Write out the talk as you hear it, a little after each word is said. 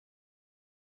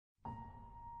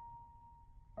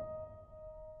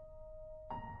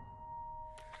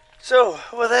So,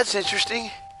 well, that's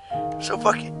interesting. So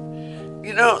fuck it.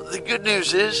 You know, the good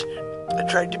news is, I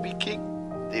tried to be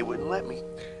king. They wouldn't let me.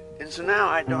 And so now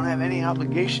I don't have any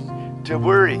obligation to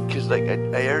worry, because like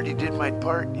I already did my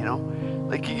part, you know?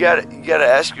 Like you gotta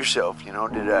ask yourself, you know,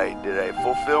 did I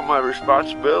fulfill my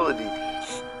responsibility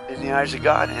in the eyes of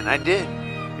God? And I did.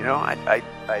 You know, I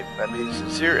made a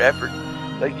sincere effort.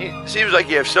 Like it seems like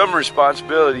you have some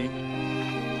responsibility.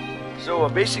 So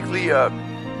basically,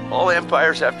 all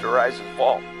empires have to rise and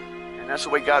fall, and that's the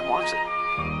way God wants it.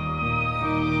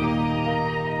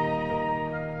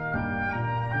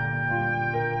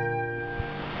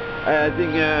 I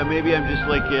think maybe I'm just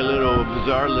like a little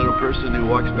bizarre little person who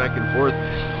walks back and forth.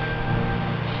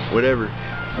 Whatever,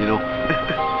 you know.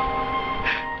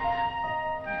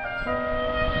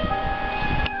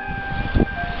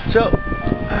 So,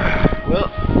 well,